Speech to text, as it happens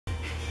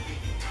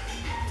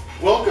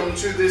Welcome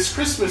to this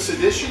Christmas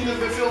edition of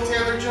the Phil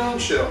Taylor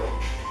Jones Show.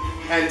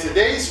 And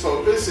today's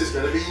focus is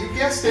going to be, you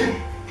guessed it,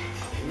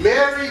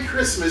 Merry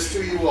Christmas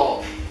to you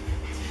all.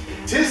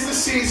 'Tis the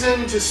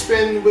season to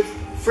spend with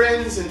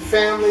friends and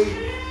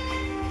family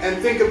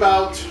and think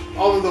about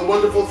all of the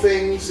wonderful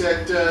things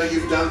that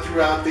you've done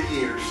throughout the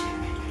years.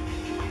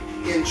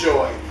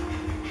 Enjoy,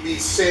 be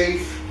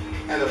safe,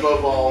 and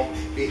above all,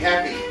 be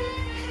happy.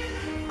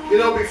 You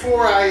know,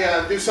 before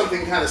I do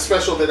something kind of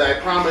special that I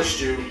promised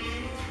you,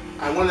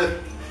 I want to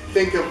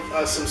think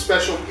of some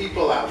special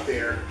people out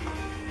there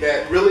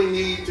that really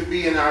need to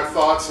be in our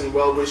thoughts and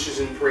well wishes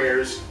and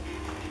prayers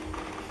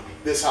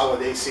this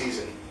holiday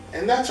season.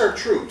 And that's our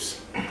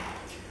troops.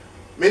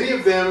 Many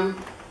of them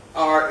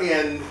are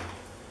in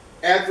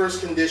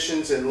adverse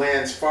conditions in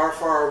lands far,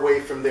 far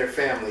away from their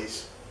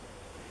families.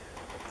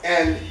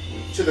 And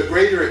to the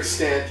greater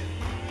extent,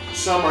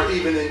 some are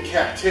even in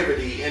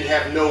captivity and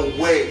have no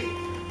way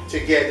to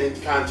get in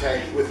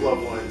contact with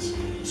loved ones.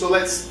 So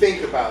let's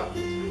think about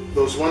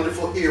those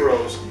wonderful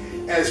heroes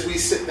as we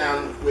sit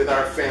down with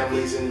our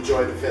families and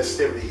enjoy the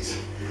festivities.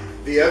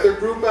 The other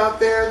group out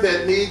there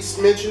that needs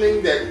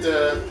mentioning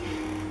that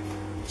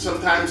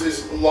sometimes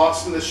is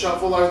lost in the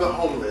shuffle are the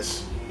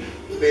homeless.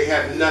 They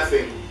have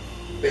nothing.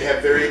 They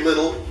have very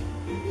little,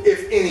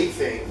 if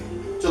anything,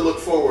 to look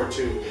forward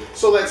to.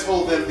 So let's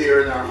hold them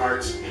dear in our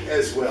hearts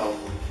as well.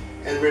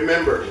 And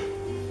remember,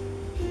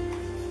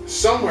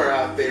 somewhere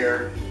out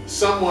there,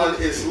 someone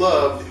is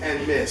loved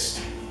and missed.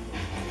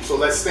 So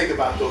let's think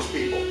about those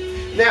people.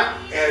 Now,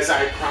 as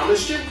I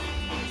promised you,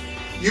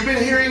 you've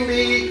been hearing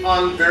me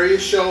on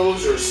various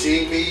shows or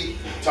seeing me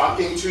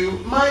talking to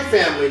my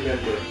family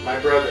member, my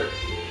brother.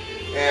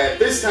 At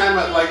this time,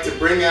 I'd like to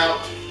bring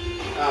out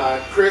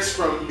Chris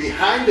from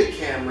behind the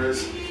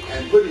cameras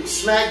and put him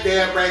smack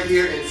dab right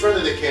here in front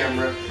of the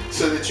camera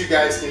so that you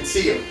guys can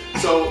see him.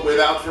 So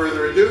without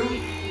further ado,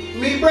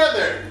 me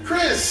brother,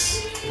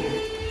 Chris.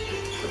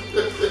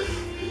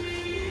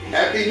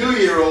 Happy New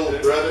Year,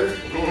 old brother.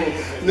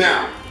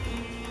 Now,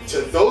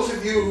 to those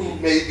of you who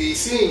may be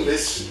seeing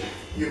this,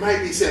 you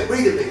might be saying,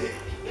 wait a minute,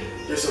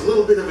 there's a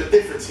little bit of a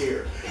difference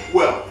here.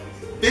 Well,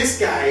 this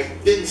guy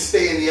didn't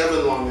stay in the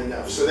oven long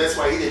enough, so that's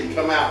why he didn't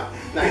come out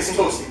nice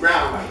toasty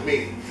brown like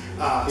me.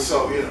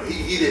 So, you know,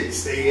 he didn't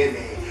stay in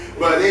there.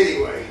 But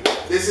anyway,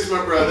 this is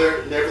my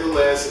brother,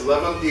 nevertheless, I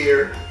love him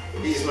dear.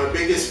 He's my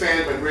biggest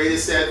fan, my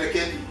greatest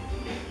advocate.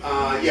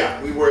 Yeah,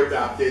 we were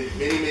adopted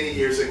many, many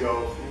years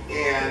ago.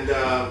 And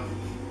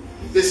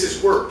this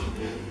has worked.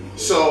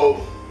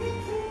 So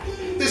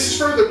this is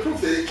further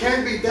proof that it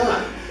can be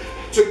done.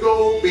 To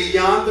go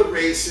beyond the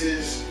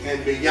races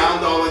and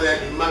beyond all of that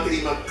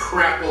muckety-muck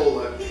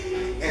crapola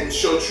and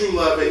show true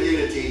love and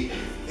unity,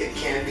 it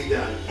can be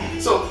done.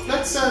 So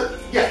let's,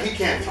 yeah, he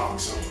can't talk,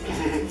 so.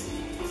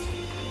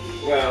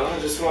 Well, I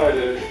just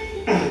wanted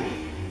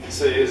to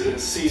say it's a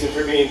season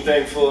for being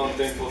thankful. I'm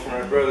thankful for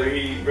my brother.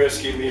 He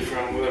rescued me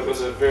from what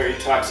was a very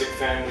toxic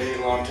family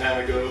a long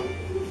time ago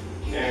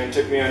and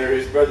took me under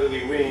his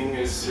brotherly wing,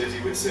 as he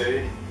would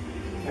say.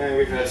 And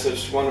we've had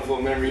such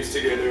wonderful memories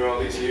together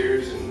all these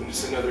years, and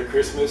just another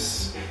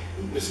Christmas.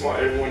 Just want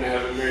everyone to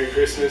have a Merry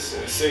Christmas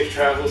and safe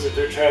travels if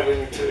they're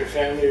traveling to their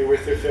family or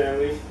with their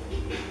family.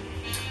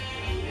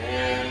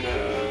 And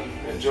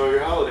enjoy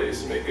your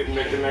holidays. Make the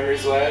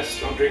memories last.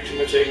 Don't drink too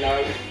much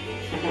eggnog.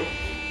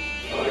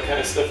 All that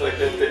kind of stuff like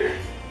that there.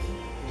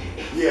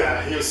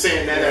 Yeah, he was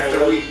saying that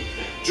after we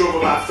drove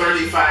about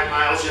 35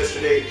 miles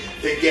yesterday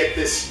to get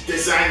this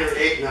designer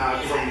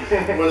eggnog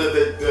from one of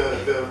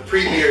the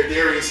premier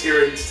dairies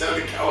here in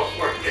Southern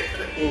California.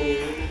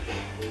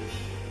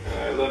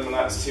 I love him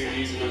lots too.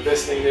 He's the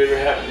best thing that ever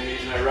happened to me.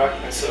 He's my rock,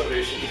 my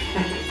salvation.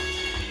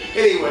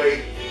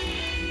 Anyway,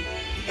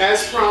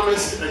 as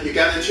promised, you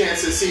got a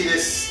chance to see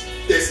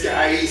this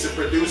guy. He's the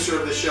producer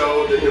of the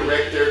show, the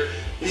director.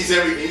 He's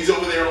everything. He's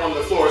over there on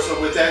the floor. So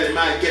with that in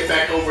mind, get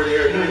back over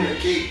there and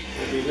keep.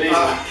 It'd be amazing.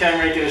 The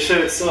camera ain't gonna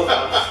shut itself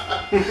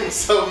off.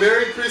 So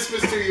Merry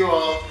Christmas to you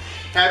all.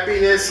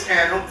 Happiness,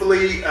 and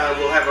hopefully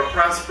we'll have a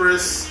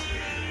prosperous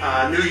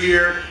New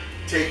Year.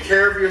 Take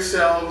care of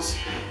yourselves,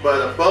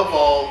 but above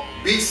all,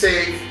 be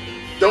safe.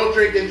 Don't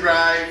drink and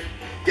drive.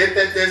 Get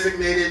that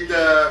designated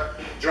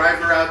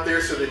driver out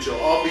there so that you'll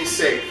all be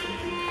safe.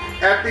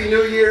 Happy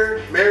New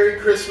Year. Merry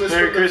Christmas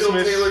from the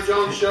Phil Taylor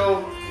Jones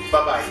Show.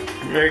 Bye-bye.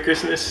 Merry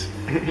Christmas.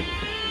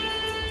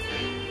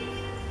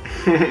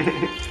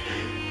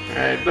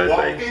 Alright,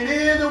 bye-bye. Walking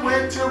in a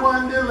winter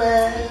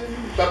wonderland.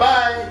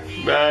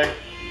 Bye-bye. Bye.